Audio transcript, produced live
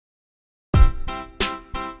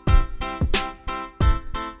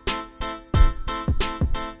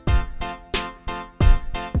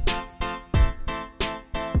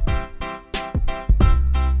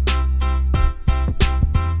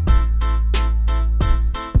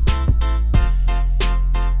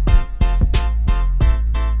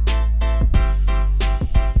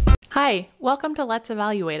Hi, welcome to Let's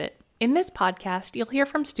Evaluate It. In this podcast, you'll hear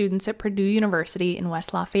from students at Purdue University in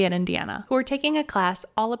West Lafayette, Indiana, who are taking a class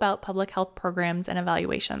all about public health programs and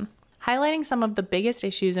evaluation. Highlighting some of the biggest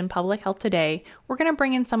issues in public health today, we're going to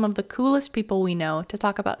bring in some of the coolest people we know to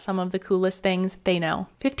talk about some of the coolest things they know.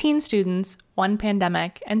 15 students, 1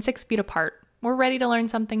 pandemic, and 6 feet apart. We're ready to learn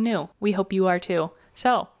something new. We hope you are too.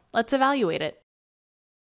 So, let's evaluate it.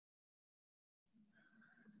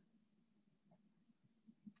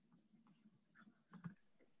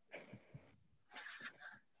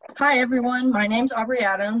 Hi everyone, my name's Aubrey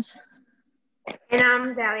Adams. And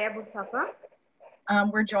I'm Dalia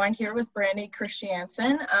Busafa. We're joined here with Brandy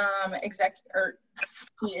Christiansen.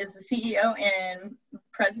 He is the CEO and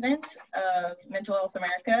President of Mental Health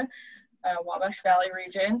America, Wabash Valley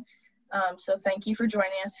region. So thank you for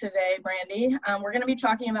joining us today, Brandy. We're going to be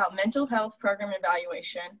talking about mental health program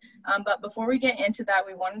evaluation. But before we get into that,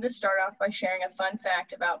 we wanted to start off by sharing a fun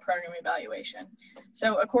fact about program evaluation.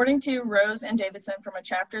 So according to Rose and Davidson from a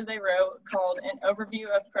chapter they wrote called An Overview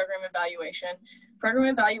of Program Evaluation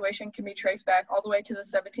can be traced back all the way to the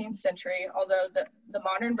 17th century, although the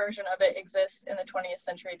modern version of it exists in the 20th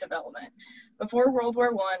century development. Before World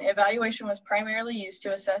War I, evaluation was primarily used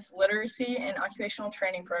to assess literacy and occupational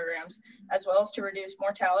training programs, as well as to reduce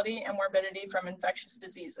mortality and morbidity from infectious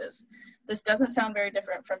diseases. This doesn't sound very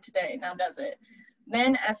different from today, now does it?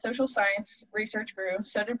 Then, as social science research grew,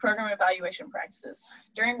 so did program evaluation practices.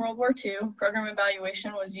 During World War II, program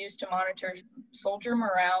evaluation was used to monitor soldier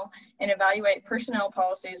morale and evaluate personnel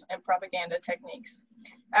policies and propaganda techniques.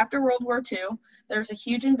 After World War II, there was a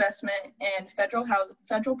huge investment in federal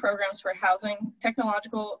programs for housing,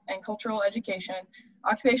 technological and cultural education,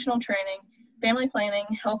 occupational training, family planning,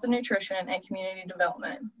 health and nutrition, and community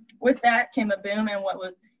development. With that came a boom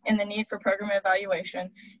in the need for program evaluation,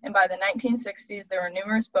 and by the 1960s, there were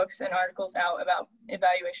numerous books and articles out about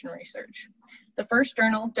evaluation research. The first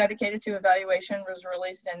journal dedicated to evaluation was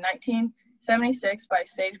released in 1976 by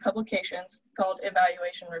Sage Publications called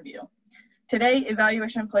Evaluation Review. Today,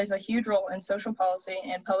 evaluation plays a huge role in social policy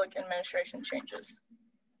and public administration changes.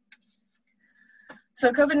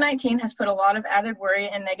 So COVID-19 has put a lot of added worry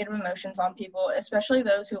and negative emotions on people, especially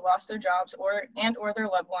those who lost their jobs or their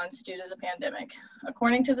loved ones due to the pandemic.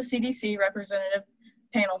 According to the CDC representative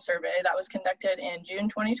panel survey that was conducted in June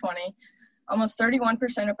 2020, almost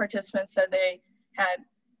 31% of participants said they had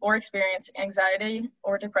or experienced anxiety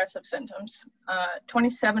or depressive symptoms.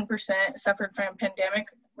 27% suffered from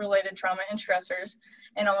pandemic-related trauma and stressors,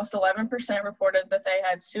 and almost 11% reported that they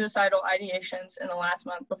had suicidal ideations in the last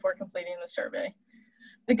month before completing the survey.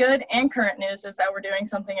 The good and current news is that we're doing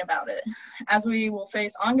something about it. As we will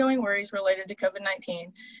face ongoing worries related to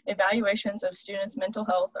COVID-19, evaluations of students' mental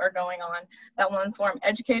health are going on that will inform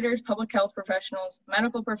educators, public health professionals,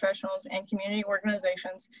 medical professionals, and community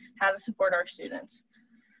organizations how to support our students.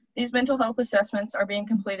 These mental health assessments are being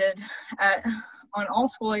completed on all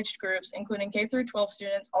school-aged groups, including K-12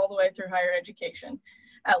 students all the way through higher education.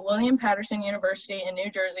 At William Patterson University in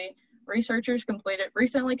New Jersey, researchers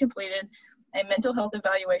recently completed a mental health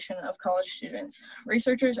evaluation of college students.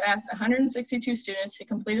 Researchers asked 162 students to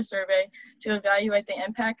complete a survey to evaluate the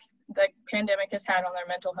impact the pandemic has had on their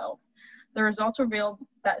mental health. The results revealed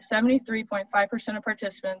that 73.5% of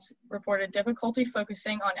participants reported difficulty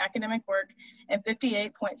focusing on academic work, and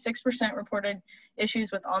 58.6% reported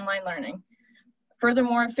issues with online learning.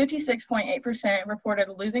 Furthermore, 56.8% reported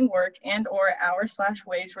losing work and/or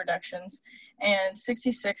hour/wage reductions, and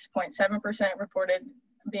 66.7% reported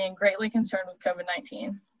being greatly concerned with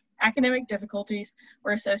COVID-19. Academic difficulties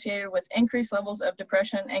were associated with increased levels of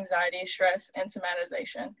depression, anxiety, stress, and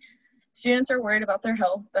somatization. Students are worried about their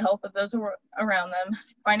health, the health of those around them,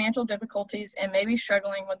 financial difficulties, and maybe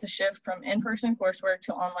struggling with the shift from in-person coursework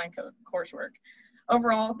to online coursework.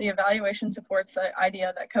 Overall, the evaluation supports the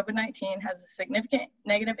idea that COVID-19 has a significant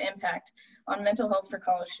negative impact on mental health for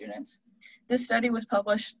college students. This study was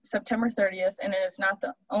published September 30th, and it is not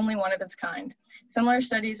the only one of its kind. Similar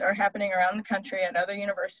studies are happening around the country at other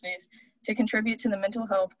universities to contribute to the mental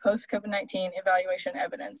health post-COVID-19 evaluation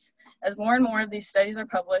evidence. As more and more of these studies are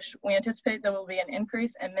published, we anticipate there will be an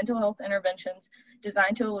increase in mental health interventions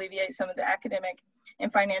designed to alleviate some of the academic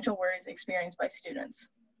and financial worries experienced by students.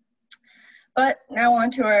 But now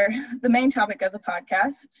on to the main topic of the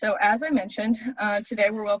podcast. So as I mentioned, today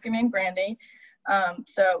we're welcoming Brandy.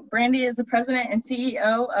 So Brandy is the president and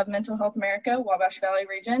CEO of Mental Health America, Wabash Valley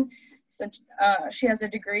region. So, she has a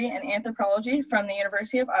degree in anthropology from the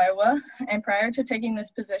University of Iowa, and prior to taking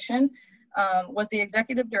this position, was the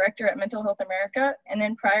executive director at Mental Health America, and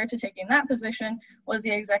then prior to taking that position, was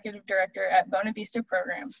the executive director at Bona Vista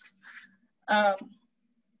Programs.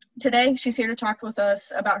 Today, she's here to talk with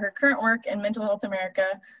us about her current work in Mental Health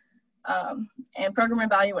America and program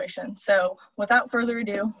evaluation. So without further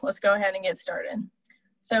ado, let's go ahead and get started.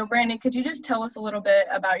 So Brandy, could you just tell us a little bit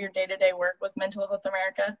about your day-to-day work with Mental Health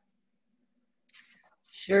America?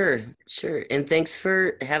 Sure. And thanks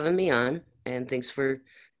for having me on, and thanks for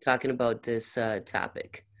talking about this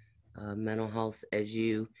topic. Mental health, as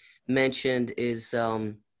you mentioned, is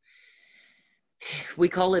we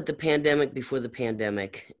call it the pandemic before the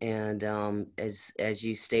pandemic, and as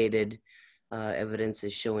you stated, evidence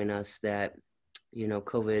is showing us that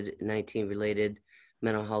COVID-19 related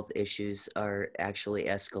mental health issues are actually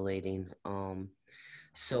escalating.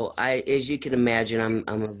 So as you can imagine,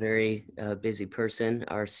 I'm a very busy person.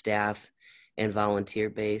 Our staff and volunteer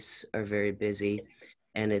base are very busy,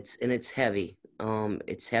 and it's heavy.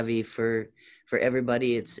 It's heavy for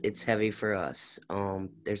everybody. It's heavy for us.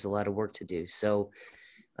 There's a lot of work to do. So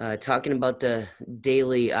talking about the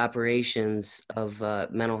daily operations of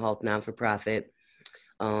mental health non-for-profit,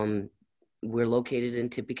 we're located in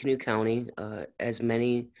Tippecanoe County. As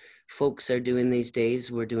many folks are doing these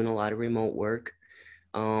days, we're doing a lot of remote work.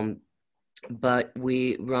 But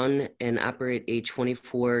we run and operate a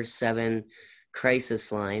 24/7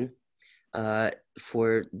 crisis line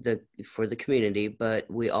for the community, but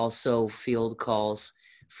we also field calls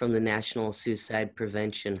from the National Suicide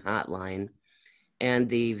Prevention Hotline and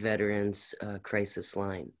the Veterans Crisis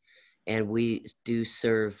Line. And we do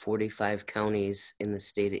serve 45 counties in the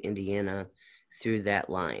state of Indiana through that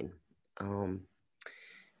line.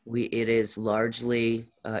 It is largely,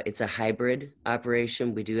 it's a hybrid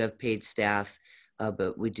operation. We do have paid staff,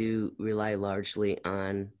 but we do rely largely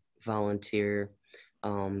on volunteer,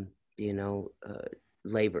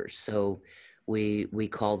 labor. So we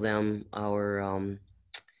call them our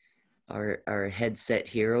headset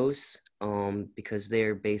heroes, because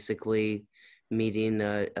they're basically meeting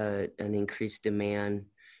an increased demand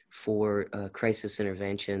for crisis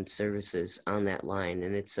intervention services on that line.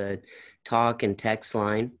 And it's a talk and text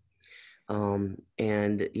line. And,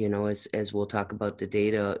 as we'll talk about the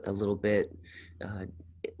data a little bit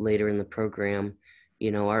later in the program,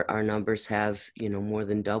 our numbers have, more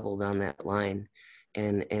than doubled on that line.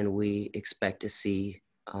 And we expect to see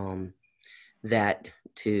that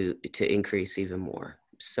to increase even more.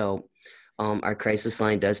 So our crisis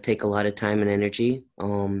line does take a lot of time and energy.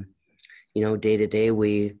 Day to day,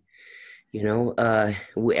 we,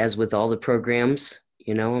 as with all the programs,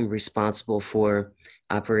 I'm responsible for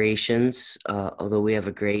operations, although we have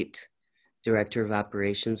a great director of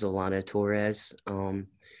operations, Alana Torres, who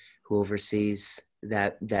oversees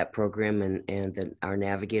that program and our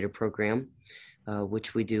Navigator program,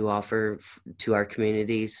 which we do offer to our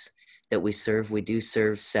communities that we serve. We do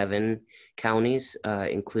serve 7 counties,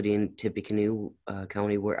 including Tippecanoe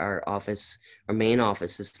County, where our main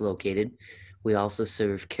office is located. We also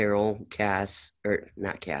serve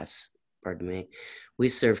we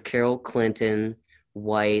serve Carroll, Clinton,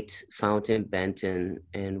 White, Fountain, Benton,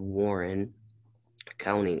 and Warren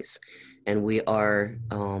counties. And we are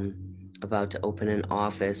about to open an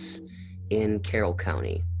office in Carroll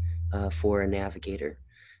County for a Navigator.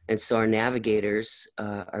 And so our navigators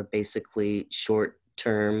are basically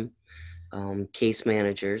short-term case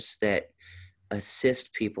managers that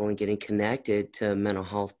assist people in getting connected to mental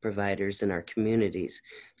health providers in our communities.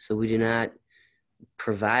 So we do not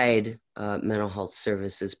provide mental health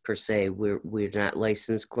services per se. We're not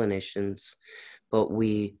licensed clinicians, but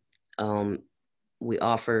we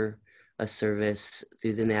offer a service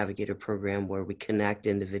through the Navigator program where we connect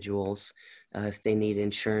individuals. If they need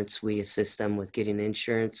insurance, we assist them with getting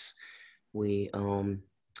insurance. We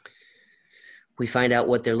find out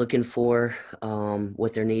what they're looking for,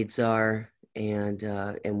 what their needs are, and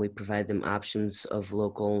we provide them options of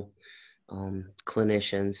local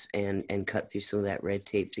clinicians and cut through some of that red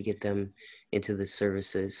tape to get them into the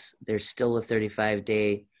services. There's still a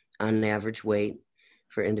 35-day on average wait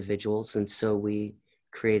for individuals, and so we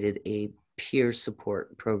created a peer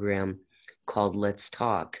support program called Let's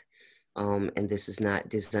Talk. And this is not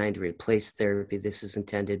designed to replace therapy. This is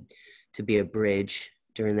intended to be a bridge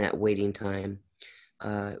during that waiting time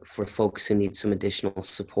for folks who need some additional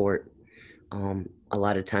support. A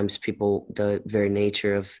lot of times the very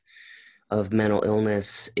nature of mental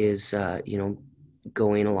illness is,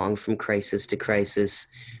 going along from crisis to crisis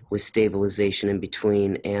with stabilization in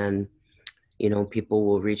between. And, people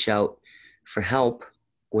will reach out for help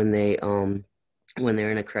when they're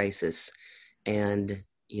in a crisis. And,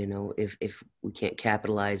 if we can't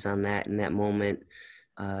capitalize on that in that moment,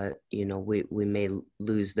 we may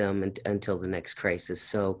lose them until the next crisis.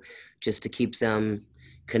 So just to keep them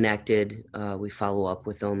connected, we follow up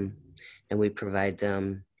with them and we provide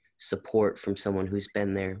them support from someone who's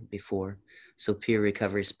been there before. So peer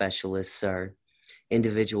recovery specialists are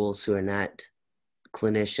individuals who are not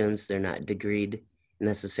clinicians, they're not degreed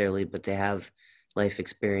necessarily, but they have life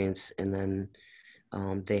experience, and then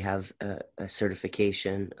they have a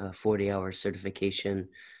certification, a 40-hour certification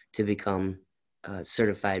to become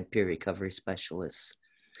certified peer recovery specialists.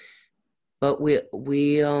 But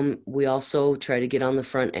we also try to get on the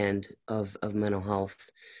front end of mental health.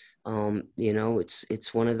 You know,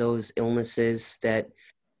 it's one of those illnesses that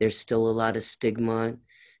there's still a lot of stigma,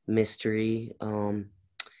 mystery.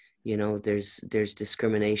 You know, there's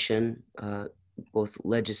discrimination, both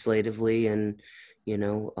legislatively and, you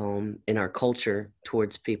know, in our culture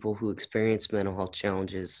towards people who experience mental health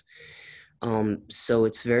challenges. So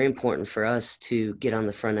it's very important for us to get on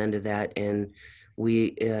the front end of that, and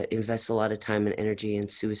we invest a lot of time and energy in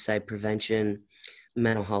suicide prevention,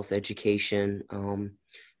 mental health education,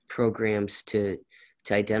 programs to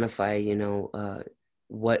identify, you know,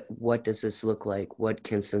 what does this look like? What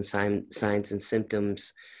can some signs and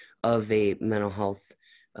symptoms of a mental health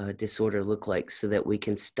disorder look like, so that we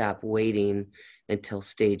can stop waiting until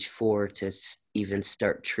stage 4 to even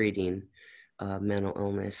start treating mental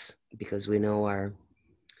illness, because we know our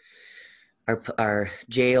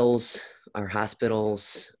jails, our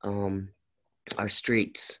hospitals, our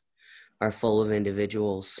streets are full of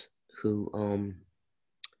individuals who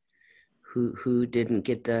didn't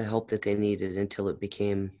get the help that they needed until it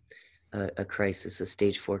became a crisis, a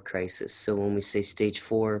stage 4 crisis. So when we say stage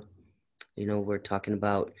 4, you know, we're talking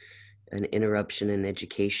about an interruption in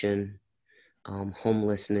education,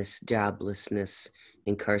 homelessness, joblessness,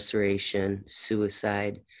 incarceration,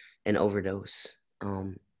 suicide, and overdose.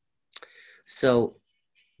 So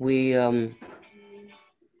we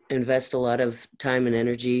invest a lot of time and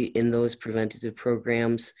energy in those preventative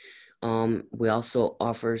programs. We also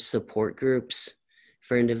offer support groups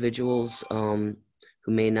for individuals who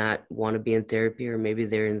may not want to be in therapy, or maybe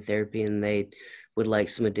they're in therapy and they would like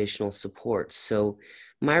some additional support. So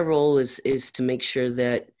my role is to make sure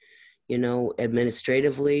that, you know,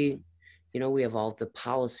 administratively, you know, we have all the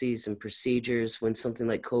policies and procedures. When something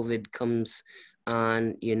like COVID comes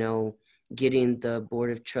on, you know, getting the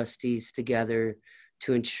board of trustees together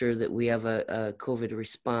to ensure that we have a COVID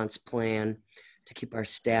response plan to keep our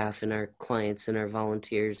staff and our clients and our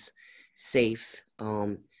volunteers safe,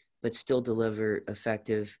 but still deliver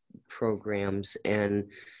effective programs, and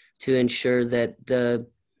to ensure that the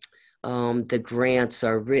grants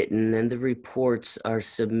are written and the reports are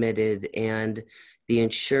submitted and the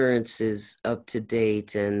insurance is up to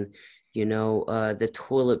date, and, you know, the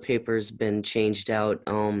toilet paper has been changed out.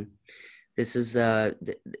 This is,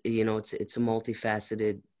 you know, it's a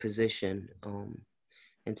multifaceted position.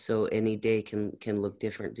 And so any day can look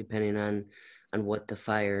different depending on what the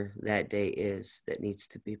fire that day is that needs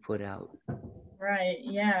to be put out. Right,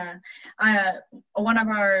 yeah. One of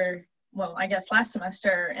our, well, I guess last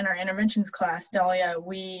semester in our interventions class, Dahlia,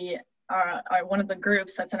 we are one of the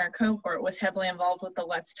groups that's in our cohort was heavily involved with the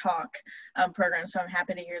Let's Talk program. So I'm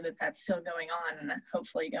happy to hear that that's still going on and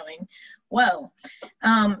hopefully going well.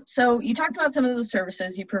 So you talked about some of the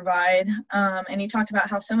services you provide, and you talked about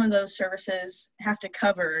how some of those services have to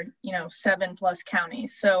cover, you know, 7+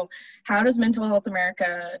 counties. So how does Mental Health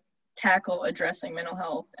America tackle addressing mental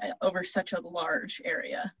health over such a large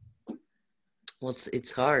area? Well,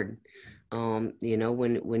 it's hard. You know,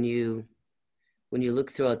 when you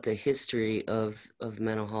look throughout the history of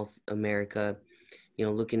Mental Health America, you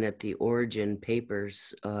know, looking at the origin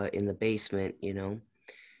papers in the basement, you know,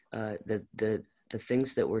 the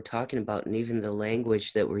things that we're talking about and even the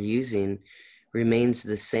language that we're using remains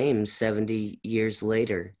the same 70 years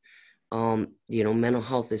later. You know, mental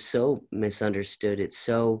health is so misunderstood. It's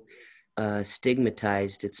so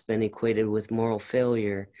stigmatized. It's been equated with moral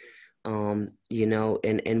failure. You know,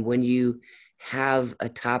 and when you have a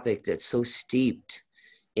topic that's so steeped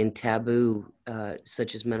in taboo,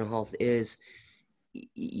 such as mental health is,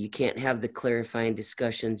 you can't have the clarifying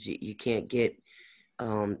discussions. You can't get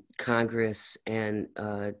Congress and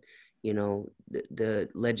you know, the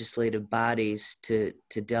legislative bodies to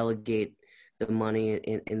delegate the money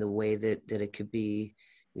in the way that it could be,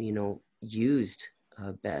 you know, used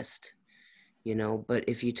best. You know, but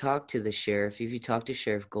if you talk to the sheriff, if you talk to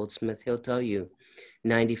Sheriff Goldsmith, he'll tell you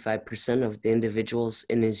 95% of the individuals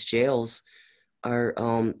in his jails are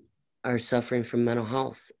suffering from mental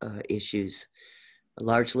health issues,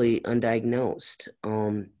 largely undiagnosed.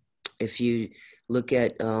 If you look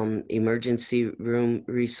at emergency room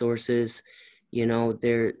resources, you know,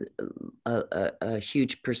 they're a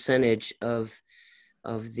huge percentage of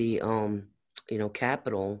the you know,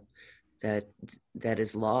 capital that that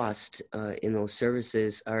is lost in those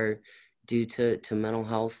services are due to mental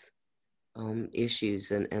health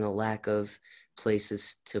issues and a lack of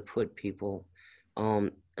places to put people.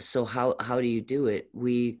 So how do you do it?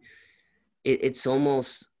 It's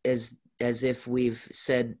almost as if we've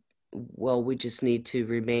said, well, we just need to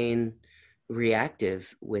remain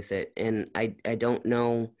reactive with it. And I don't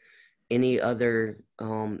know any other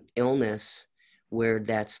illness where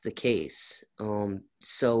that's the case.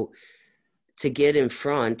 So to get in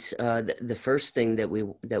front, the first thing that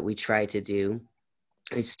we try to do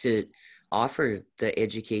is to offer the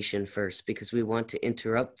education first, because we want to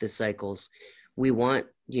interrupt the cycles. We want,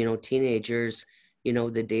 teenagers,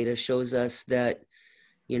 the data shows us that,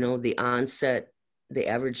 the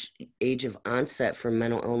average age of onset for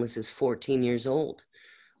mental illness is 14 years old.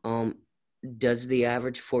 Does the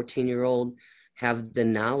average 14-year-old have the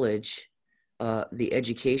knowledge, the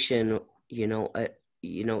education,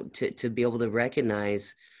 to be able to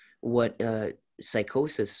recognize what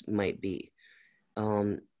psychosis might be,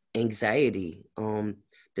 anxiety?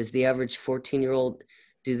 Does the average 14-year-old,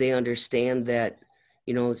 do they understand that,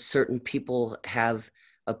 certain people have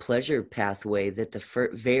a pleasure pathway, that the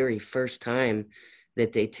very first time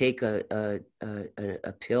that they take a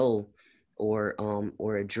pill or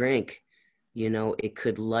a drink, it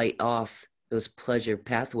could light off those pleasure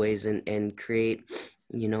pathways and create,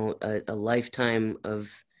 a lifetime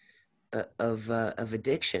of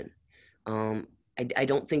addiction. I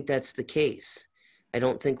don't think that's the case. I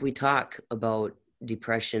don't think we talk about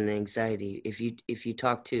depression and anxiety. If you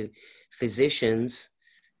talk to physicians,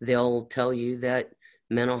 they'll tell you that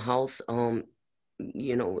mental health,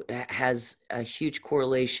 has a huge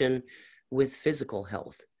correlation with physical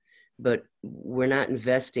health, but we're not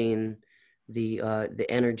investing the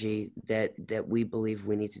energy that we believe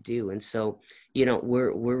we need to do. And so,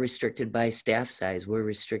 we're restricted by staff size. We're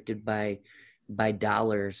restricted by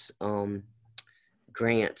dollars,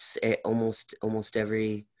 grants. Almost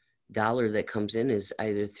every dollar that comes in is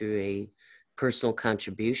either through a personal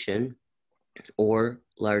contribution or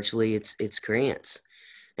largely it's grants.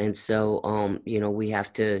 And so, we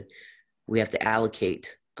have to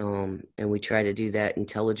allocate, and we try to do that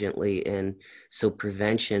intelligently. And so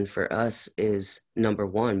prevention for us is number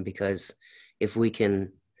one, because if we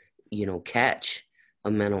can, catch a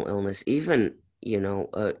mental illness, even,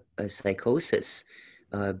 a psychosis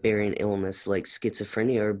bearing illness like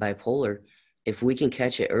schizophrenia or bipolar, if we can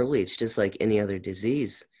catch it early, it's just like any other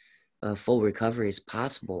disease. Full recovery is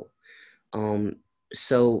possible.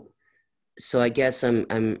 So I guess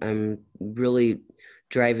I'm really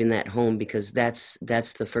driving that home, because that's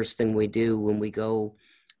the first thing we do when we go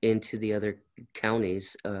into the other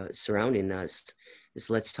counties surrounding us, is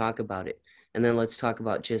let's talk about it. And then let's talk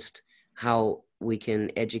about just how we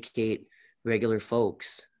can educate regular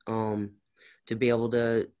folks to be able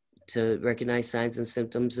to recognize signs and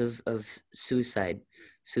symptoms of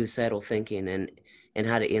suicidal thinking, and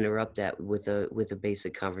how to interrupt that with a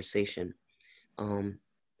basic conversation.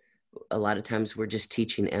 A lot of times we're just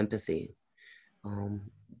teaching empathy.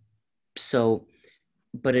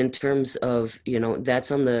 But in terms of,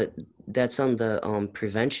 that's on the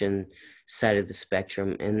prevention side of the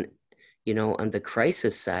spectrum. And, on the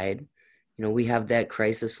crisis side, we have that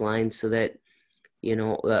crisis line so that,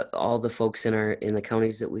 all the folks in the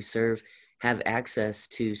counties that we serve have access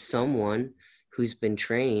to someone who's been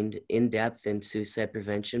trained in depth in suicide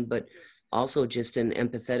prevention, but also just in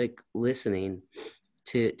empathetic listening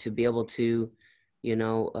to be able to,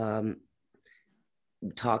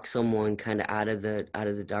 talk someone kind of out of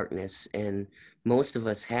the darkness. And most of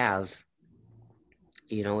us have,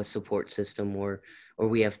 a support system, or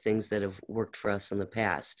we have things that have worked for us in the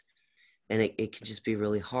past. And it can just be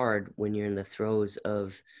really hard when you're in the throes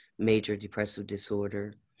of major depressive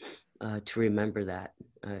disorder to remember that,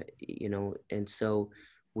 and so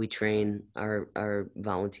we train our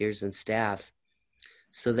volunteers and staff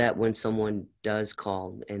so that when someone does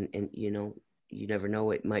call, and you never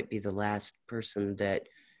know, it might be the last person that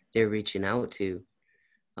they're reaching out to,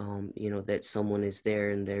 that someone is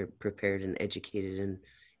there and they're prepared and educated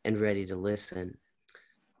and ready to listen.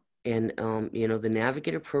 And, the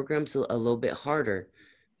Navigator program's a little bit harder.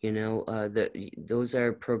 Those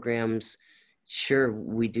are programs, sure,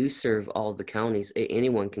 we do serve all the counties.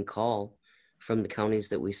 Anyone can call from the counties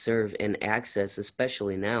that we serve and access,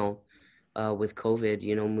 especially now with COVID,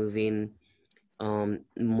 moving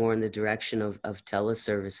more in the direction of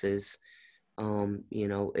teleservices.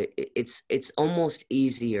 It's almost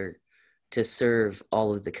easier to serve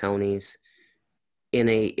all of the counties in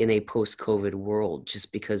a post-COVID world,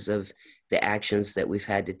 just because of the actions that we've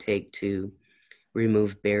had to take to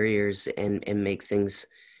remove barriers and make things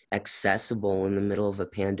accessible in the middle of a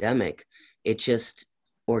pandemic. It just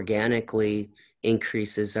organically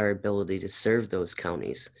increases our ability to serve those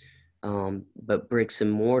counties. But bricks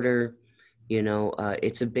and mortar,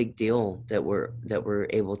 it's a big deal that we're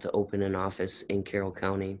able to open an office in Carroll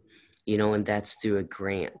County, and that's through a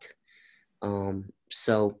grant.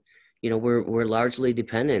 So, we're largely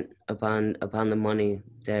dependent upon the money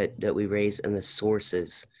that we raise and the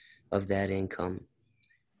sources of that income.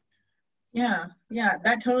 Yeah,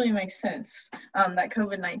 that totally makes sense. That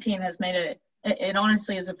COVID-19 has made it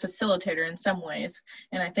honestly is a facilitator in some ways,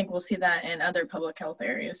 and I think we'll see that in other public health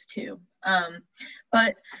areas too.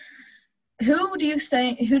 But who do you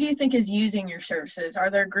think is using your services? Are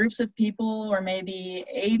there groups of people or maybe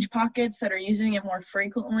age pockets that are using it more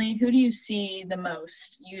frequently? Who do you see the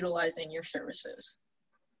most utilizing your services?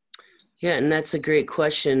 Yeah, and that's a great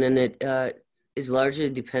question, and it is largely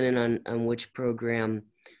dependent on which program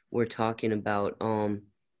we're talking about.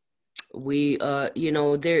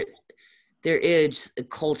 There is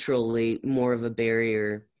culturally more of a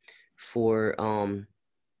barrier for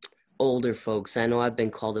older folks. I know I've been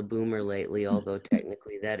called a boomer lately, although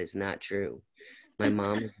technically that is not true. My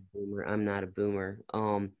mom is a boomer. I'm not a boomer.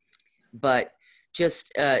 But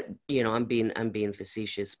just I'm being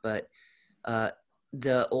facetious, but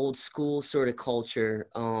the old school sort of culture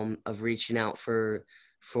of reaching out for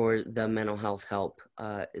the mental health help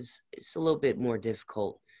is a little bit more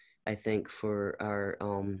difficult, I think, for our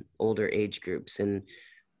older age groups. And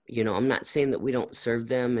I'm not saying that we don't serve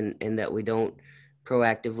them and that we don't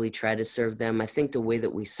proactively try to serve them. I think the way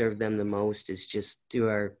that we serve them the most is just through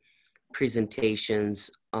our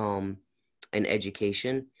presentations and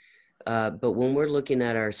education. But when we're looking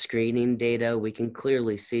at our screening data, we can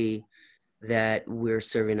clearly see that we're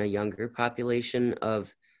serving a younger population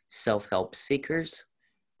of self-help seekers.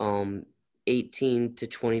 18 to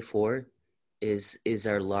 24 is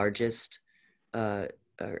our largest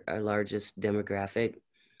demographic.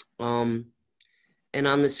 And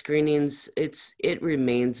on the screenings, it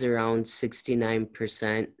remains around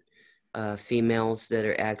 69% females that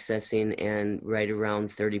are accessing, and right around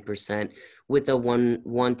 30%, with a 1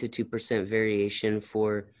 to 2% variation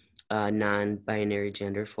for non-binary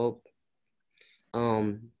gender folk.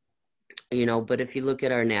 But if you look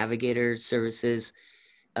at our navigator services,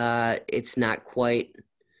 it's not quite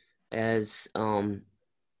as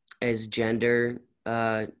gender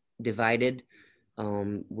divided.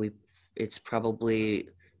 It's probably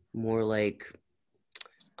more like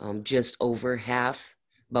just over half,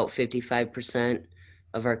 about 55%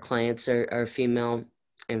 of our clients are female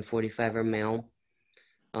and 45 are male.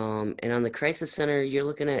 And on the crisis center, you're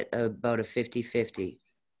looking at about a 50-50.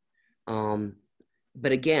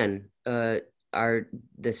 But again, the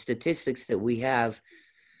statistics that we have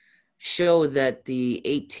show that the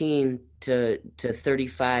 18 to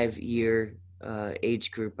 35 year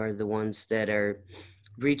age group are the ones that are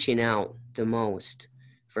reaching out the most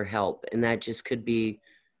for help. And that just could be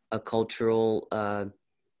a cultural,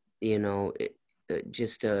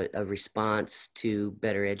 just a response to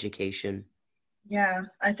better education. Yeah,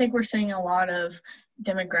 I think we're seeing a lot of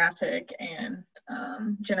demographic and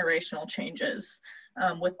generational changes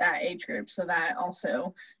with that age group, so that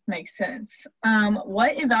also makes sense.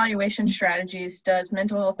 What evaluation strategies does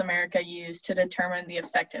Mental Health America use to determine the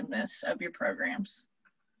effectiveness of your programs?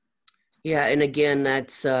 Yeah, and again,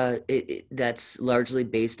 that's largely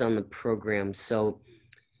based on the program. So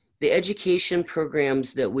the education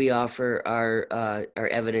programs that we offer are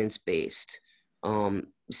evidence-based.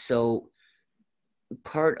 So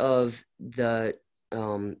part of the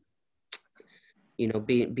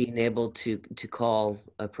being able to call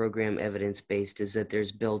a program evidence-based is that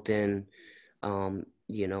there's built-in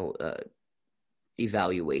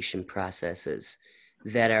evaluation processes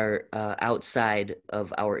that are outside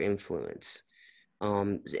of our influence.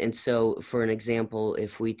 And so, for an example,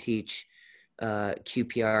 if we teach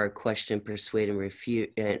QPR, question, persuade, and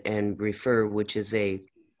refute, and refer, which is a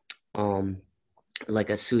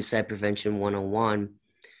like a suicide prevention 101,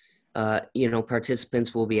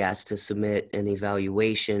 participants will be asked to submit an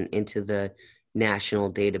evaluation into the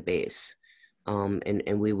national database,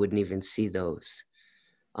 and we wouldn't even see those.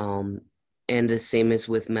 And the same as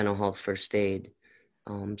with mental health first aid.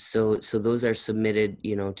 So those are submitted,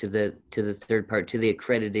 to the third part, to the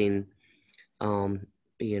accrediting,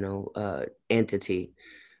 entity.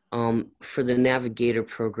 For the Navigator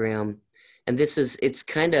program, and it's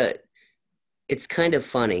kind of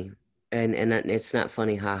funny, and it's not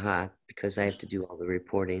funny, haha, because I have to do all the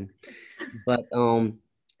reporting. But I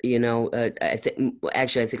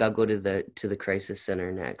think I'll go to the crisis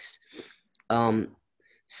center next.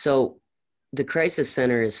 So the crisis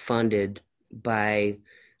center is funded by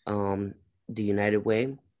the United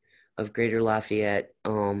Way of Greater Lafayette,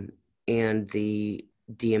 and the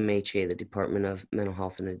DMHA, the Department of Mental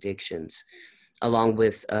Health and Addictions, along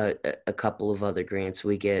with a couple of other grants.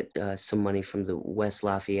 We get some money from the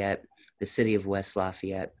city of West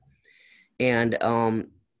Lafayette. And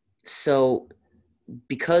so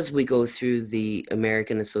because we go through the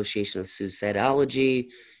American Association of Suicidology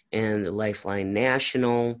and the Lifeline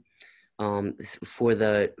National, for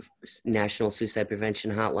the National Suicide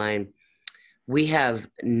Prevention Hotline, we have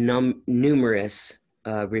numerous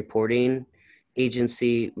reporting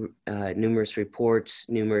agency, numerous reports,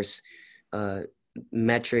 numerous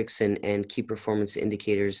metrics and key performance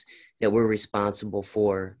indicators that we're responsible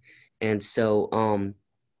for. And so,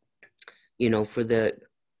 for the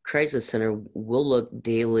Crisis Center, we'll look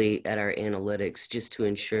daily at our analytics just to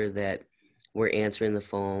ensure that we're answering the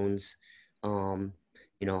phones.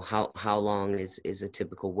 How long is a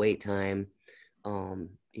typical wait time? What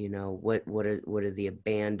are the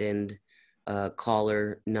abandoned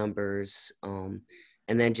caller numbers? And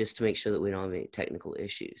then just to make sure that we don't have any technical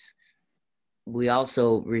issues. We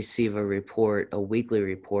also receive a weekly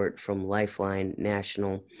report from Lifeline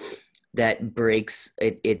National that breaks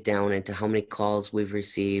it down into how many calls we've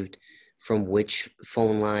received, from which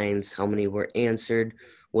phone lines, how many were answered,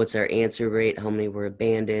 what's our answer rate, how many were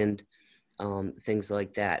abandoned, things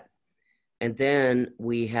like that. And then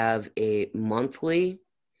we have a monthly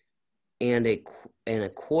and a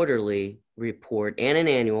quarterly report, and an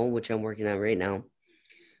annual, which I'm working on right now,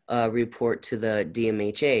 report to the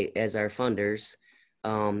DMHA as our funders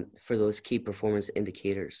for those key performance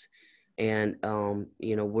indicators. And,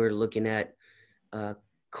 we're looking at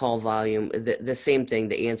call volume, the same thing,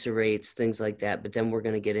 the answer rates, things like that. But then we're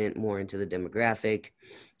going to get more into the demographic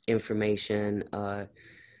information,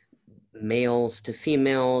 males to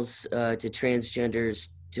females, to transgenders,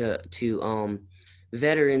 to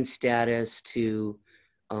veteran status, to,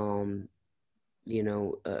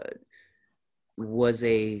 was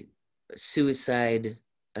a suicide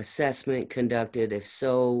assessment conducted? If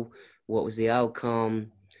so, what was the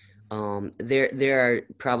outcome? There are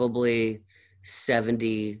probably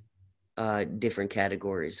 70 different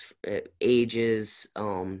categories, ages,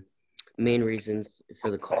 main reasons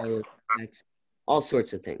for the call, all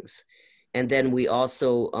sorts of things. And then we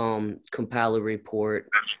also compile a report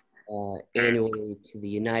annually to the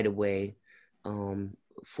United Way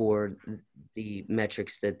for the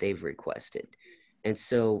metrics that they've requested. And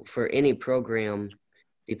so for any program,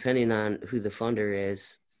 depending on who the funder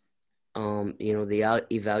is, the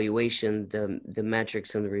evaluation, the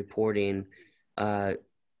metrics and the reporting,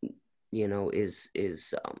 is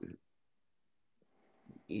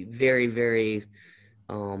very, very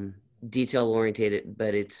detail oriented,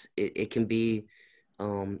 but it can be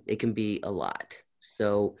a lot.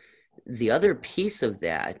 So the other piece of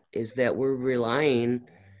that is that we're relying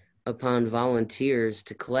upon volunteers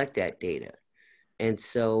to collect that data. And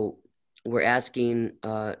so we're asking,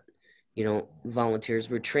 volunteers,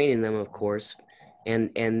 we're training them, of course,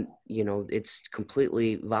 and it's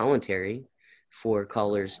completely voluntary for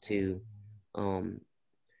callers to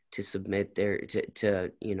submit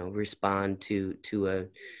to respond to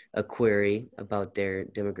a query about their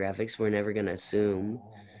demographics. We're never going to assume,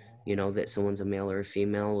 that someone's a male or a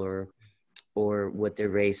female or what their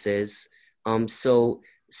race is. So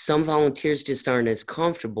some volunteers just aren't as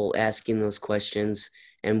comfortable asking those questions,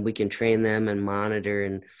 and we can train them and monitor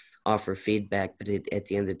and offer feedback. But at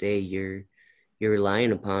the end of the day, you're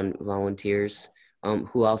relying upon volunteers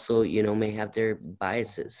who also, may have their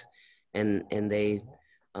biases, and they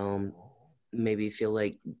maybe feel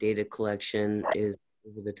like data collection is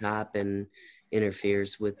over the top and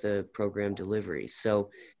interferes with the program delivery. So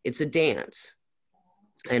it's a dance.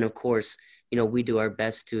 And of course, we do our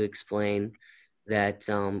best to explain that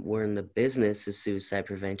we're in the business of suicide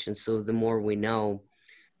prevention. So the more we know,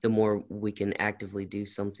 the more we can actively do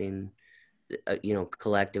something,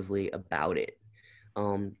 collectively about it.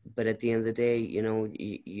 But at the end of the day,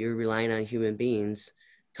 you're relying on human beings,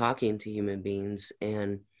 talking to human beings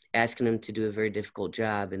and asking them to do a very difficult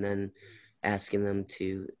job, and then asking them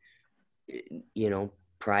to,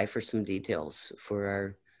 pry for some details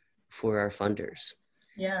for our funders.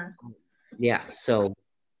 Yeah. Yeah. So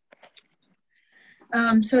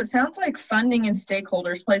it sounds like funding and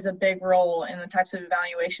stakeholders plays a big role in the types of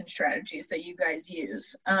evaluation strategies that you guys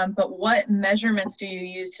use. But what measurements do you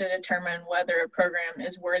use to determine whether a program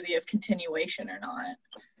is worthy of continuation or not?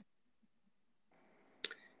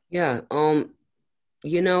 Yeah.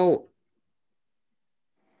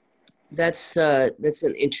 That's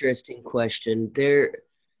an interesting question.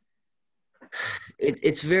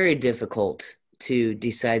 It's very difficult to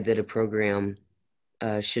decide that a program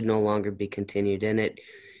should no longer be continued. And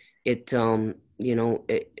in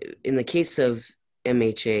the case of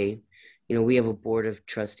MHA, we have a board of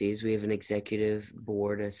trustees, we have an executive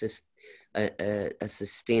board, a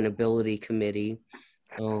sustainability committee,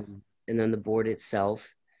 and then the board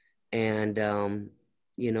itself. And,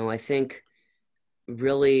 I think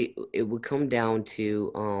really it would come down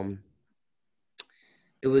to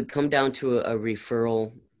a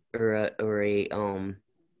referral or a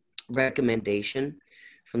recommendation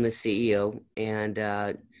from the CEO. And,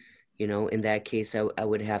 in that case, I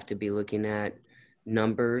would have to be looking at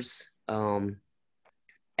numbers,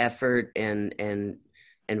 effort and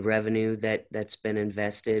revenue that's been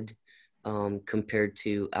invested compared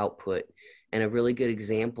to output. And a really good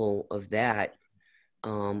example of that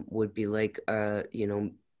would be like our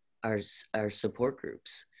support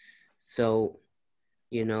groups. So,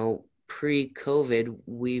 pre-COVID,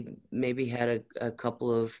 we maybe had a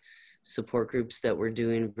couple of support groups that were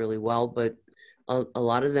doing really well, but a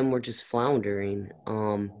lot of them were just floundering,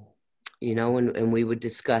 and we would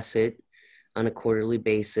discuss it on a quarterly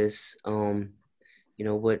basis.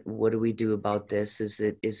 What do we do about this? Is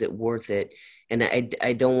it worth it? And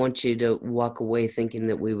I don't want you to walk away thinking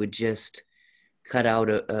that we would just cut out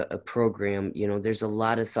a program. There's a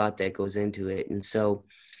lot of thought that goes into it. And so,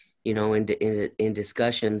 in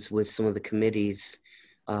discussions with some of the committees,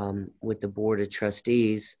 with the board of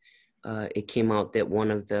trustees, it came out that one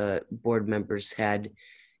of the board members had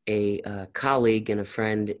a colleague and a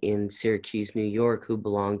friend in Syracuse, New York, who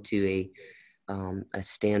belonged to a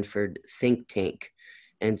Stanford think tank.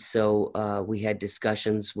 And so we had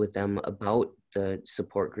discussions with them about the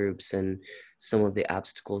support groups and some of the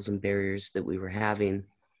obstacles and barriers that we were having.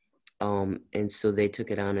 And so they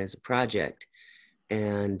took it on as a project,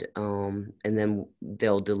 and then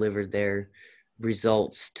they'll deliver their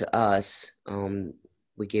results to us.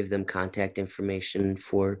 We gave them contact information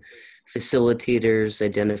for facilitators,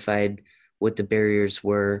 identified what the barriers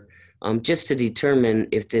were, just to determine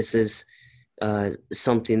if this is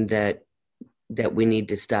something that we need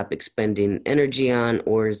to stop expending energy on,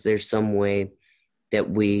 or is there some way that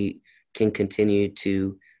we can continue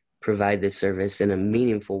to provide the service in a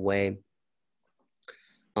meaningful way?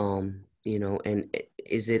 And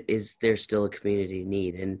is there still a community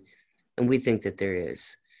need? And we think that there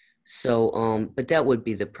is. So, but that would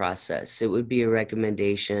be the process. It would be a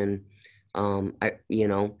recommendation.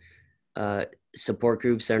 Support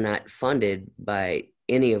groups are not funded by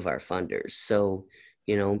any of our funders. So,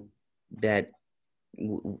 that,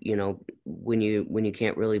 when you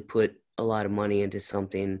can't really put a lot of money into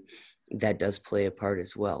something, that does play a part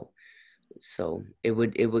as well. So it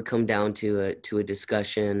would come down to a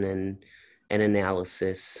discussion and an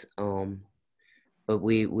analysis. But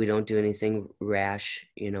we don't do anything rash.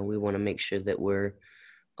 We want to make sure that we're,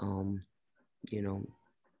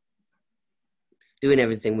 doing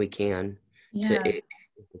everything we can to make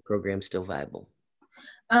the program still viable.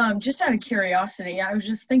 Just out of curiosity, I was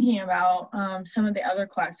just thinking about some of the other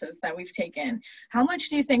classes that we've taken. How much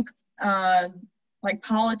do you think like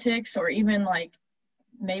politics or even like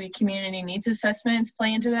maybe community needs assessments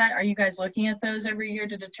play into that? Are you guys looking at those every year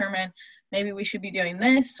to determine maybe we should be doing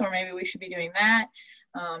this or maybe we should be doing that?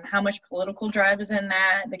 How much political drive is in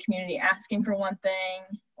that? The community asking for one thing,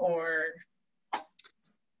 or?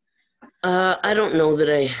 I don't know that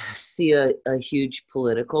I see a huge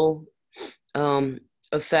political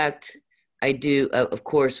effect. I do, of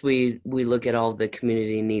course, we look at all the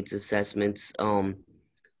community needs assessments.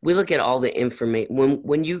 We look at all the information.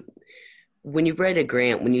 When you write a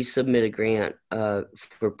grant, when you submit a grant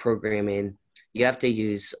for programming, you have to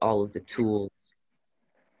use all of the tools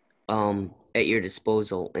at your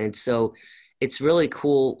disposal. And so it's really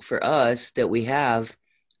cool for us that we have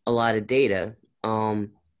a lot of data. The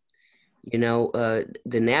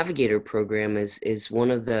Navigator program is one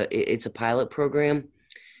of it's a pilot program.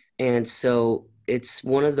 And so it's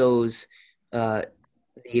one of those, the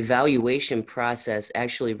evaluation process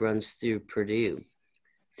actually runs through Purdue,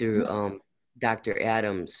 through Dr.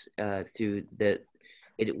 Adams, we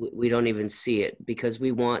don't even see it because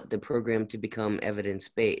we want the program to become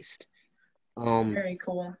evidence-based. Very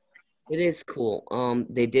cool. It is cool.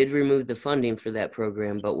 They did remove the funding for that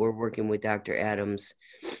program, but we're working with Dr. Adams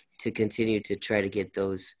to continue to try to get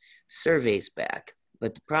those surveys back.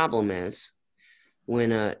 But the problem is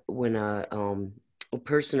when a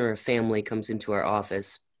person or a family comes into our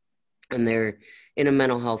office and they're in a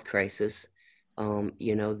mental health crisis,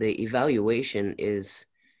 the evaluation is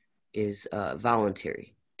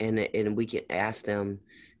voluntary, and we can ask them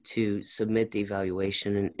to submit the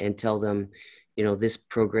evaluation and tell them, this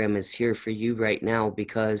program is here for you right now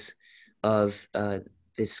because of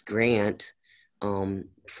this grant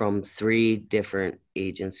from 3 different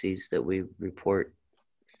agencies that we report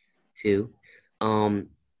to.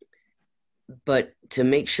 But to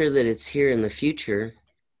make sure that it's here in the future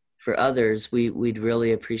for others, we'd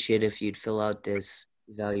really appreciate if you'd fill out this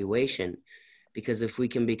evaluation, because if we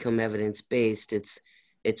can become evidence-based, it's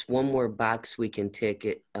one more box we can tick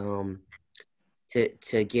it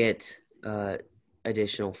to get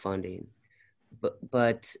additional funding.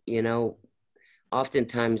 But you know,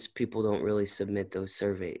 oftentimes people don't really submit those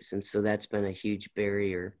surveys, and so that's been a huge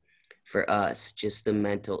barrier for us, just the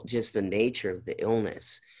nature of the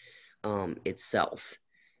illness itself.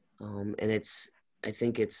 And I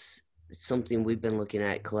think it's something we've been looking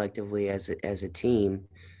at collectively as a team.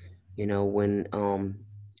 You know,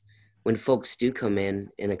 when folks do come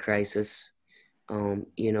in a crisis,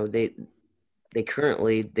 you know, they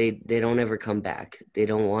currently they don't ever come back. They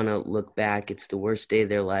don't want to look back. It's the worst day of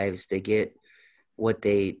their lives. They get what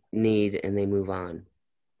they need and they move on.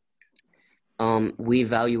 We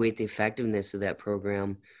evaluate the effectiveness of that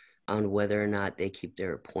program on whether or not they keep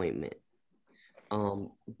their appointment.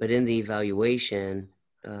 But in the evaluation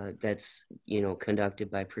that's, you know,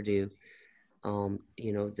 conducted by Purdue,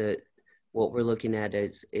 you know, what we're looking at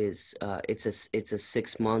is it's a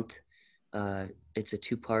 6-month, it's a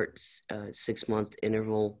 2-part 6-month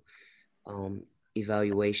interval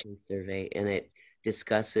evaluation survey, and it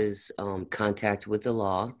discusses contact with the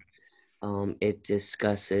law. It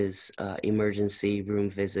discusses emergency room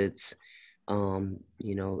visits,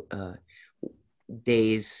 you know,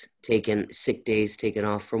 sick days taken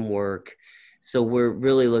off from work. So we're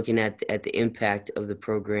really looking at the impact of the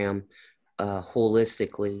program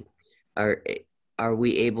holistically. Are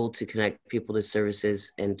we able to connect people to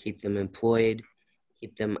services and keep them employed,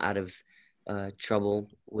 keep them out of trouble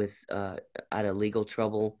out of legal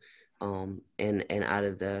trouble, and out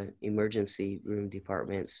of the emergency room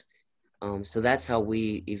departments? So that's how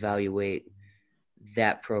we evaluate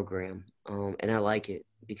that program, and I like it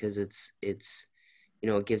because it's you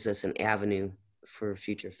know, it gives us an avenue for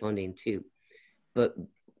future funding too. But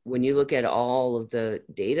when you look at all of the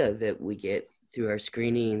data that we get through our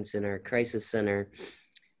screenings and our crisis center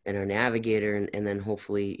and our navigator, and then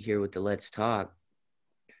hopefully here with the Let's Talk,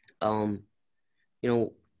 you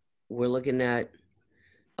know, we're looking at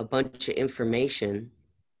a bunch of information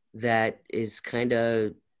that is kind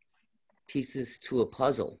of pieces to a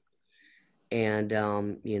puzzle. And,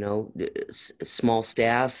 you know, small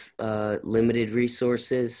staff, limited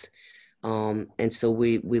resources. And so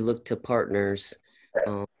we look to partners.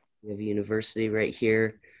 We have a university right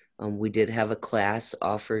here. We did have a class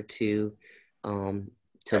offered to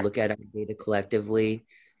look at our data collectively,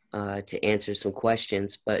 to answer some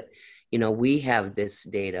questions. But, you know, we have this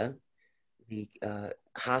data. The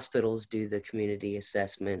hospitals do the community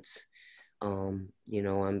assessments. You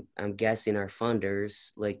know, I'm guessing our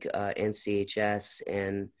funders like NCHS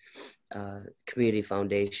and Community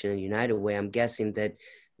Foundation and United Way, I'm guessing that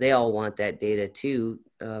they all want that data too,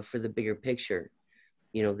 for the bigger picture.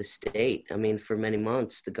 You know, the state, I mean, for many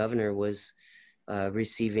months, the governor was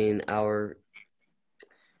receiving our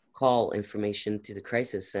call information to the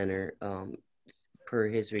crisis center per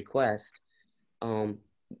his request.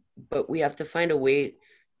 But we have to find a way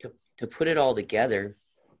to put it all together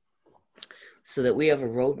so that we have a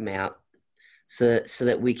roadmap, so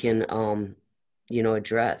that we can, you know,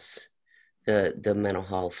 address the mental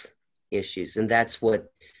health issues. And that's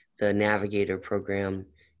what the Navigator program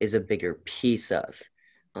is a bigger piece of.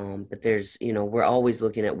 But there's, you know, we're always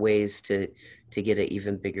looking at ways to get an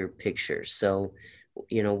even bigger picture. So,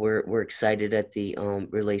 you know, we're excited at the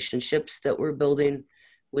relationships that we're building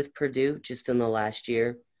with Purdue just in the last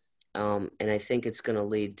year. And I think it's going to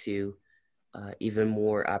lead to even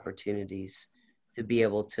more opportunities to be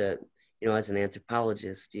able to, you know, as an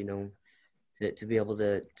anthropologist, you know, to be able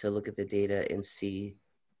to look at the data and see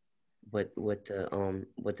what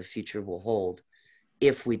the future will hold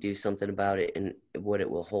if we do something about it, and what it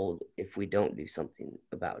will hold if we don't do something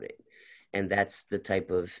about it. And that's the type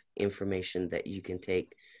of information that you can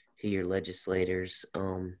take to your legislators,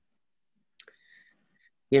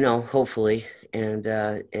 you know, hopefully, and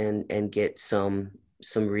get some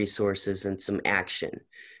resources and some action.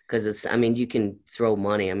 Because it's, I mean, you can throw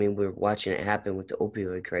money. I mean, we're watching it happen with the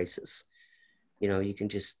opioid crisis. You know, you can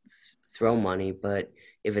just throw money, but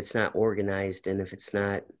if it's not organized and if it's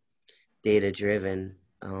not data driven,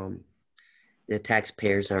 the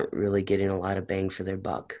taxpayers aren't really getting a lot of bang for their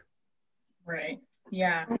buck. Right.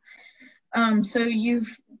 Yeah. So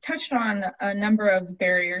you've touched on a number of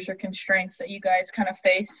barriers or constraints that you guys kind of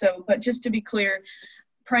face. So, but just to be clear,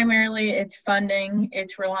 primarily it's funding,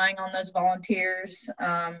 it's relying on those volunteers,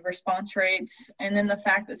 response rates, and then the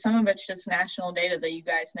fact that some of it's just national data that you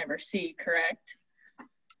guys never see, correct?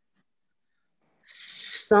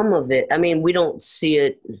 Some of it, I mean, we don't see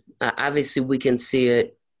it. Obviously, we can see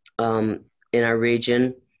it in our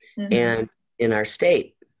region and in our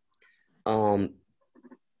state.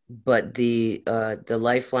 But the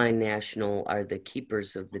Lifeline National are the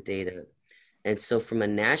keepers of the data, and so from a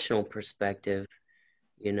national perspective,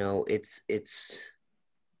 you know, it's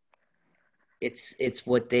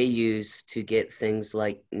what they use to get things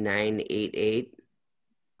like 988,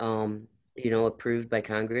 you know, approved by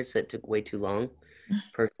Congress. That took way too long,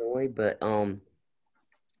 personally, but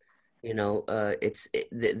you know,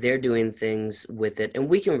 they're doing things with it, and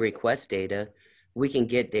we can request data, we can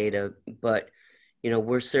get data, but you know,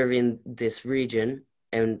 we're serving this region,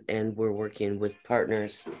 and we're working with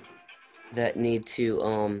partners that need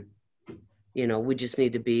to, you know, we just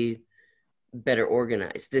need to be better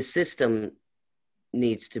organized. The system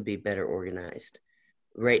needs to be better organized.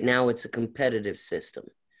 Right now, it's a competitive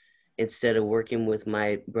system. Instead of working with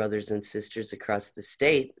my brothers and sisters across the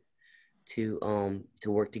state to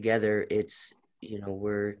work together, it's, you know,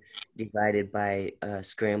 we're divided by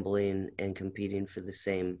scrambling and competing for the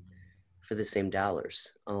same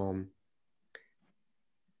dollars.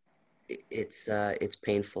 It's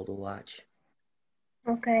painful to watch.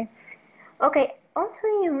 Okay. Also,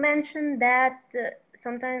 you mentioned that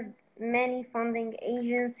sometimes many funding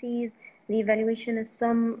agencies, the evaluation is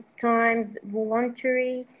sometimes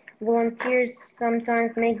voluntary. Volunteers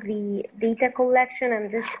sometimes make the data collection,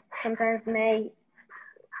 and this sometimes may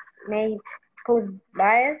cause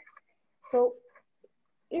bias. So,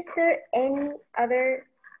 is there any other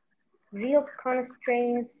real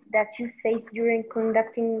constraints that you face during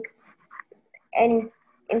conducting any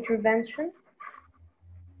intervention?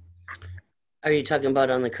 Are you talking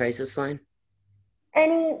about on the crisis line?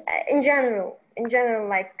 Any, in general,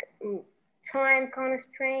 like time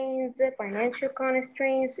constraints, financial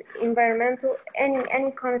constraints, environmental,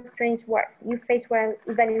 any constraints what you face while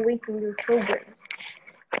evaluating your programs?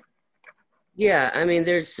 Yeah, I mean,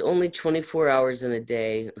 there's only 24 hours in a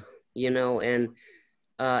day, you know, and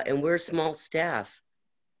we're a small staff.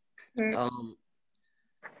 And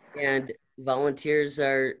volunteers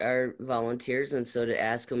are volunteers, and so to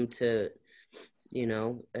ask them to, you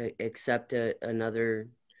know, accept another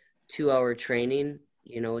 2-hour training,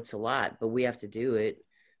 you know, it's a lot, but we have to do it.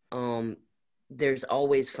 There's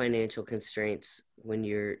always financial constraints when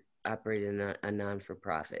you're operating a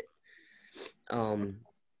non-for-profit.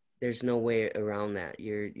 There's no way around that.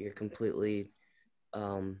 You're completely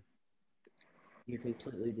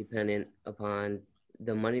dependent upon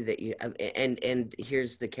the money that you, and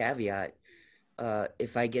here's the caveat.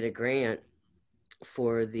 If I get a grant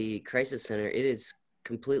for the crisis center, it is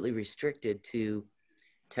completely restricted to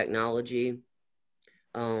technology,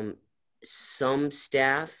 some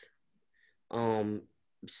staff,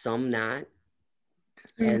 some not,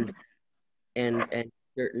 and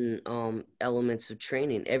certain elements of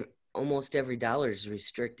training. Almost every dollar is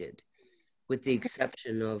restricted, with the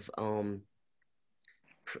exception of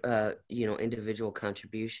you know, individual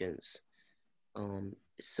contributions.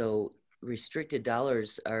 So restricted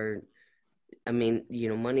dollars are, I mean, you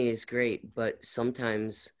know, money is great, but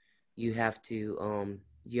sometimes you have to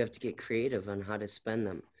get creative on how to spend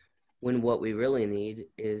them, when what we really need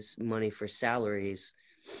is money for salaries,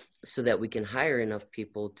 so that we can hire enough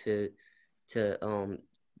people to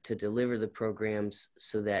deliver the programs,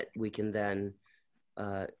 so that we can then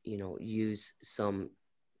you know, use some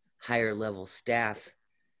higher level staff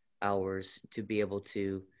hours to be able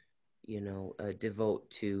to, you know, devote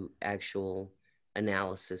to actual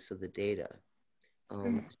analysis of the data.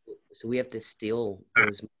 So we have to steal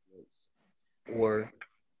those moments, or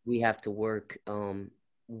we have to work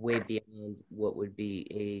way beyond what would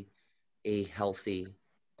be a healthy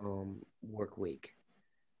work week.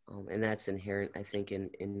 And that's inherent, I think,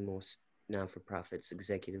 in most non-for-profits,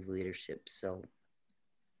 executive leadership. So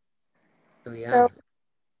yeah. So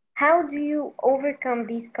how do you overcome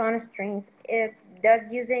these constraints? Does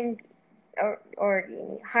using or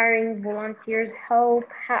hiring volunteers help?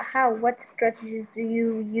 What strategies do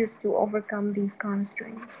you use to overcome these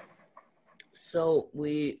constraints? So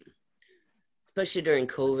we, especially during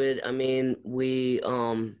COVID, I mean, we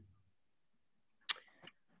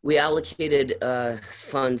allocated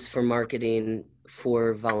funds for marketing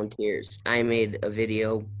for volunteers. I made a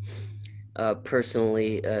video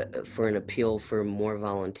personally for an appeal for more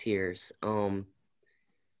volunteers. You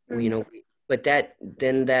know, but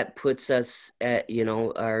that puts us at, you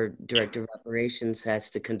know, our director of operations has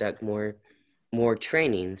to conduct more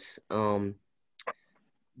trainings.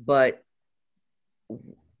 but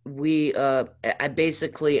I'm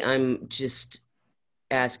just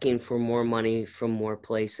asking for more money from more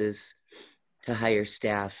places to hire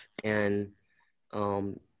staff and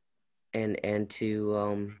to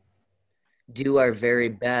do our very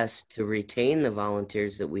best to retain the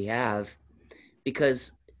volunteers that we have,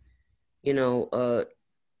 because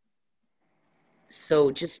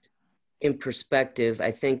so just in perspective,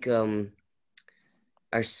 I think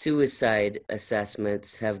our suicide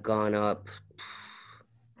assessments have gone up.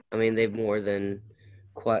 I mean, they've more than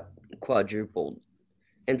quadrupled.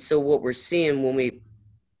 And so what we're seeing when we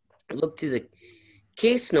look through the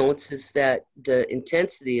case notes is that the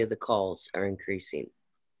intensity of the calls are increasing,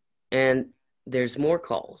 and there's more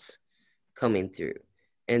calls coming through.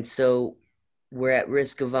 And so we're at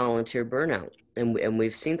risk of volunteer burnout, and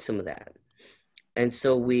we've seen some of that. And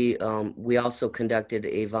so we also conducted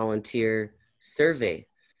a volunteer survey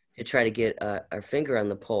to try to get our finger on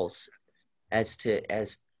the pulse as to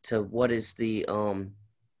what is the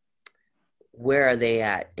where are they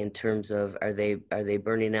at in terms of are they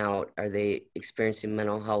burning out? Are they experiencing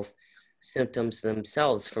mental health symptoms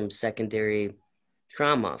themselves from secondary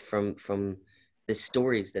trauma, from the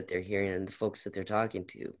stories that they're hearing and the folks that they're talking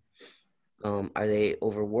to? Are they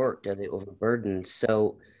overworked? Are they overburdened?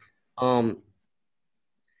 So, and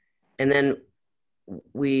then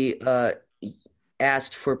we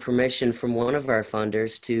asked for permission from one of our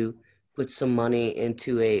funders to put some money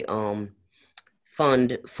into a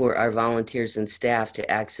fund for our volunteers and staff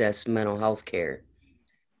to access mental health care.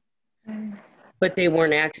 But they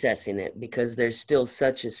weren't accessing it because there's still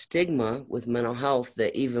such a stigma with mental health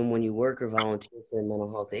that even when you work or volunteer for a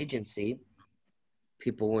mental health agency,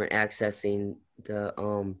 people weren't accessing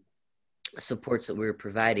the supports that we were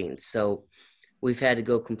providing. So we've had to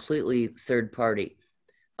go completely third party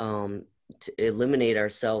to eliminate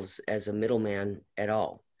ourselves as a middleman at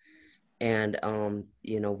all. And,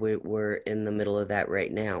 we're in the middle of that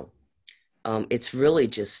right now. It's really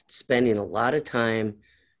just spending a lot of time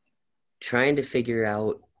trying to figure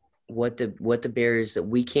out what the barriers that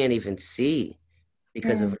we can't even see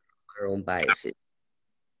because of our own bias. It's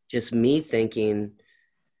just me thinking,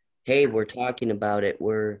 hey, we're talking about it.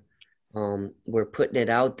 We're putting it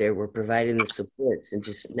out there. We're providing the supports, and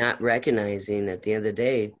just not recognizing at the end of the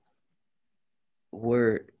day,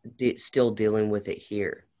 we're still dealing with it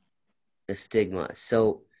here, the stigma.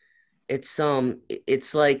 So it's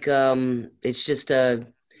like it's just a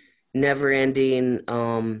never ending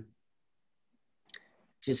I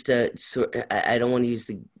don't want to use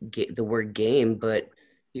the word game, but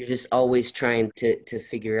you're just always trying to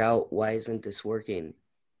figure out, why isn't this working,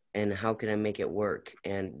 and how can I make it work,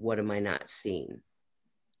 and what am I not seeing?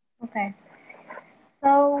 Okay.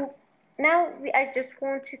 So now I just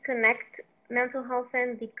want to connect mental health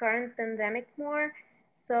and the current pandemic more.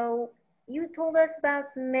 So you told us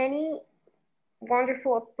about many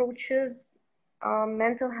wonderful approaches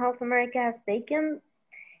Mental Health America has taken,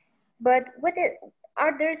 but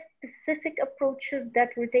are there specific approaches that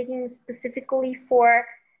we're taking specifically for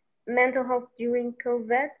mental health during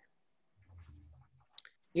COVID?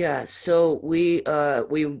 Yeah, so we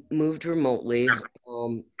moved remotely,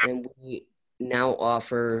 and we now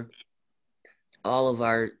offer all of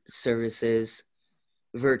our services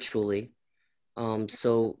virtually.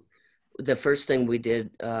 So the first thing we did,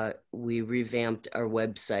 we revamped our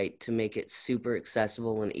website to make it super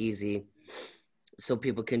accessible and easy, so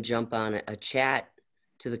people can jump on a chat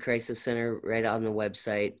to the crisis center right on the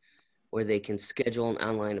website, or they can schedule an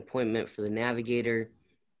online appointment for the navigator.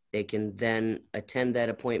 They can then attend that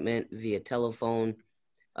appointment via telephone.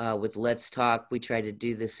 With Let's Talk, we try to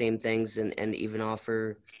do the same things and even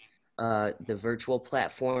offer the virtual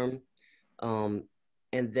platform. And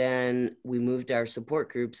then we moved our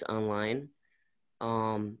support groups online.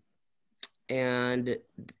 And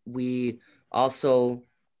we also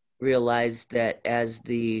realized that as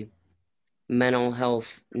the mental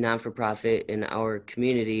health non-for-profit in our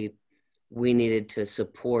community, we needed to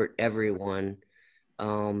support everyone.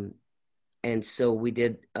 And so we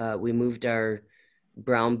moved our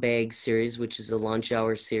Brown Bag series, which is a lunch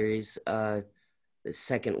hour series, the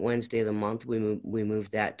second Wednesday of the month, we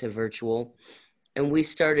moved that to virtual. And we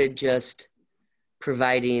started just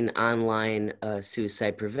providing online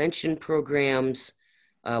suicide prevention programs,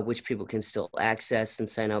 which people can still access and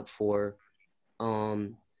sign up for.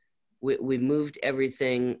 We moved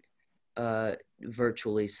everything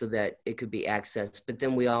virtually so that it could be accessed. But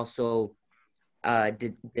then we also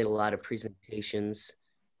did a lot of presentations,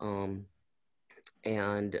 and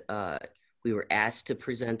we were asked to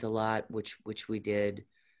present a lot, which we did.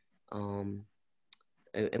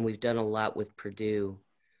 And we've done a lot with Purdue.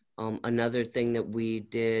 Another thing that we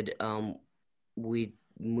did, we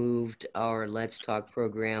moved our Let's Talk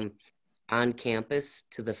program on campus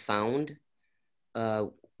to the Found,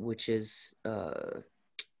 which is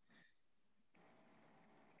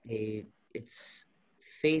it's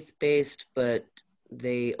faith-based, but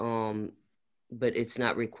but it's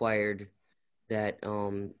not required that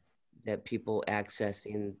that people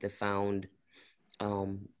accessing the Found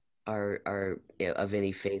are of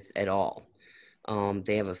any faith at all.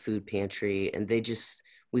 They have a food pantry, and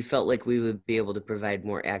we felt like we would be able to provide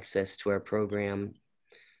more access to our program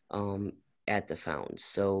at the Found.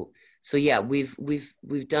 So yeah, we've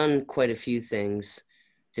done quite a few things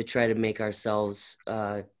to try to make ourselves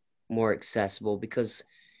more accessible, because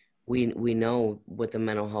we know what the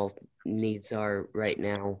mental health needs are right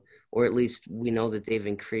now, or at least we know that they've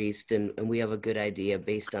increased, and we have a good idea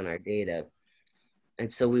based on our data.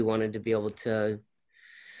 And so we wanted to be able to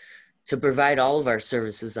provide all of our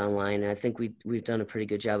services online. And I think we've done a pretty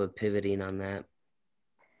good job of pivoting on that.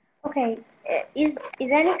 Okay, is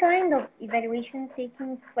any kind of evaluation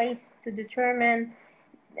taking place to determine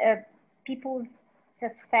people's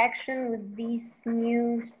satisfaction with these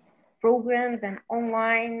new programs and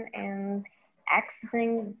online and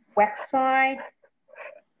accessing website?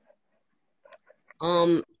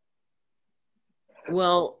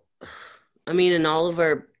 Well, I mean, in all of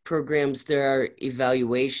our programs, there are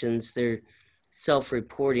evaluations. They're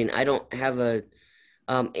self-reporting. I don't have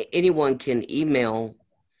anyone can email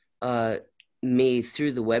me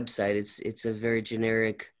through the website. It's a very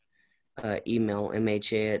generic email,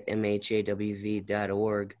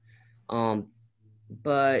 mha@mhawv.org.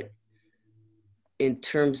 But in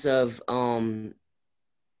terms of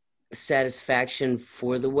satisfaction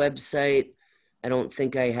for the website, I don't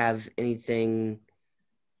think I have anything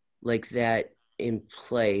like that in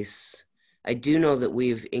place. I do know that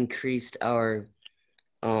we've increased our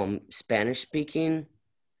Spanish speaking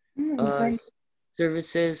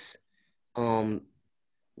services. We're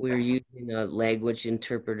using a language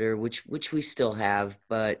interpreter, which we still have,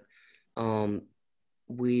 but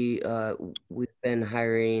we've been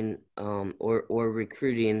hiring or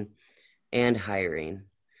recruiting and hiring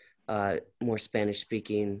more Spanish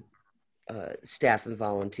speaking staff and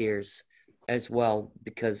volunteers as well,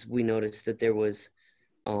 because we noticed that there was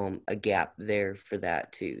a gap there for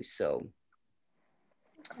that too. So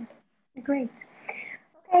great.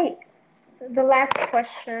 Okay, the last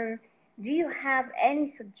question. Do you have any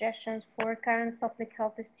suggestions for current public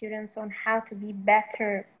health students on how to be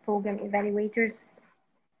better program evaluators?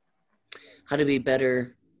 How to be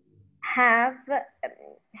better? To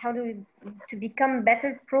become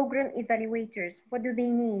better program evaluators? What do they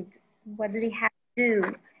need? What do they have to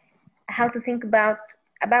do? How to think about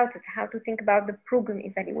it? How to think about the program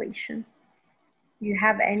evaluation? Do you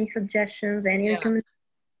have any suggestions? Any recommendations?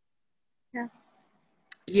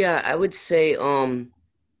 Yeah, I would say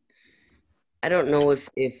I don't know if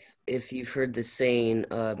you've heard the saying.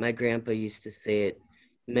 My grandpa used to say it: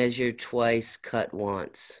 measure twice, cut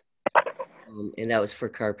once. And that was for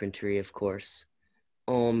carpentry, of course.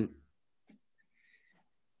 A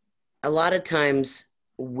lot of times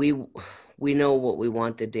we know what we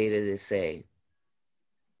want the data to say.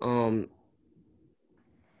 And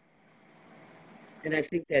I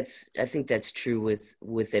think that's true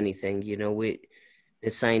with anything, the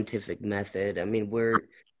scientific method. I mean, we're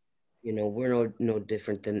no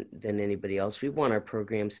different than anybody else. We want our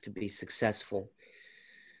programs to be successful.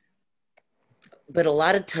 But a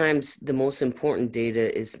lot of times the most important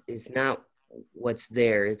data is not what's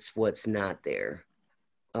there, it's what's not there.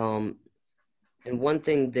 And one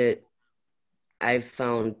thing that I've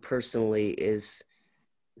found personally is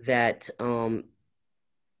that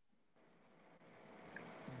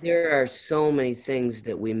there are so many things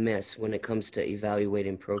that we miss when it comes to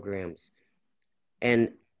evaluating programs.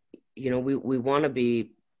 And, we want to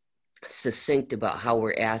be succinct about how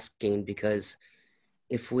we're asking, because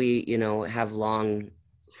if we, have long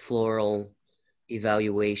floral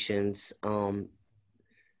evaluations,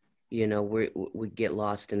 we get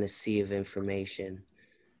lost in a sea of information.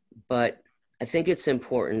 But I think it's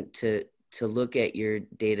important to look at your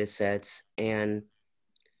data sets and,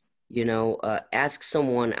 ask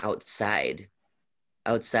someone outside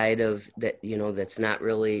of that, that's not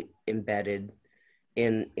really embedded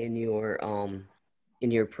in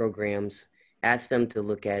your programs. Ask them to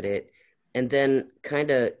look at it, and then kind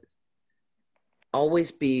of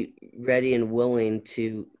always be ready and willing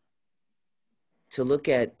to look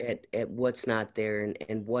at what's not there,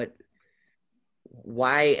 and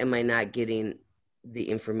why am I not getting the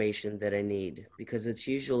information that I need? Because it's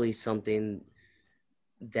usually something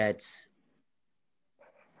that's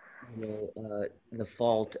the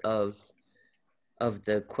fault of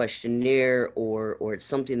the questionnaire, or it's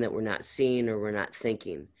something that we're not seeing or we're not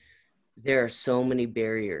thinking. There are so many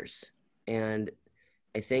barriers, and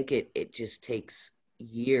I think it just takes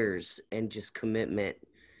years and just commitment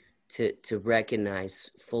to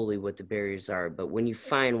recognize fully what the barriers are. But when you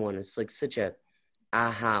find one, it's like such a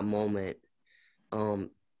aha moment. To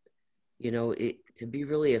be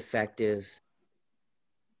really effective,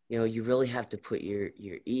 you really have to put your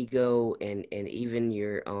ego and even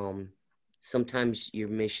your sometimes your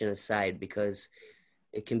mission aside, because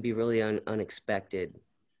it can be really unexpected.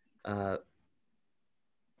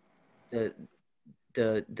 The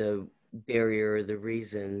barrier, the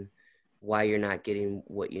reason why you're not getting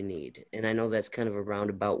what you need. And I know that's kind of a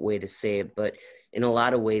roundabout way to say it, but in a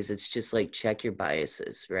lot of ways, it's just like check your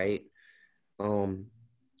biases, right? And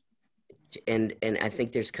I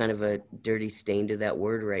think there's kind of a dirty stain to that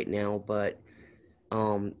word right now, but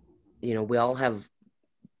we all have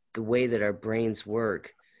the way that our brains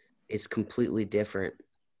work is completely different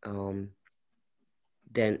than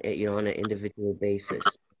on an individual basis.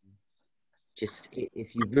 Just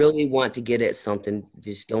if you really want to get at something,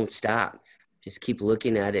 just don't stop. Just keep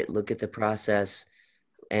looking at it, look at the process,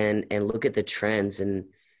 and look at the trends, and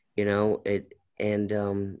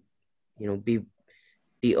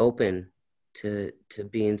be open to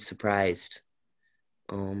being surprised,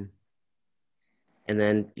 and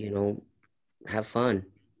then have fun,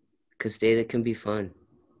 because data can be fun.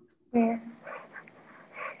 Yeah.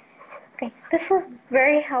 Okay, this was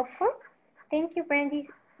very helpful. Thank you, Brandy,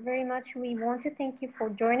 very much. We want to thank you for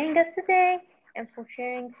joining us today and for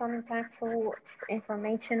sharing some insightful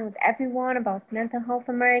information with everyone about Mental Health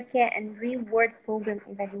America and Reward Program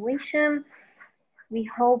evaluation. We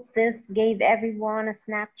hope this gave everyone a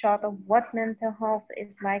snapshot of what mental health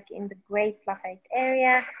is like in the Great Lafayette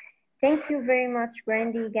area. Thank you very much,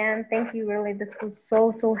 Brandy, again. Thank you, really. This was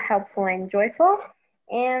so helpful and joyful.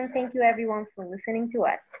 And thank you, everyone, for listening to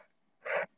us.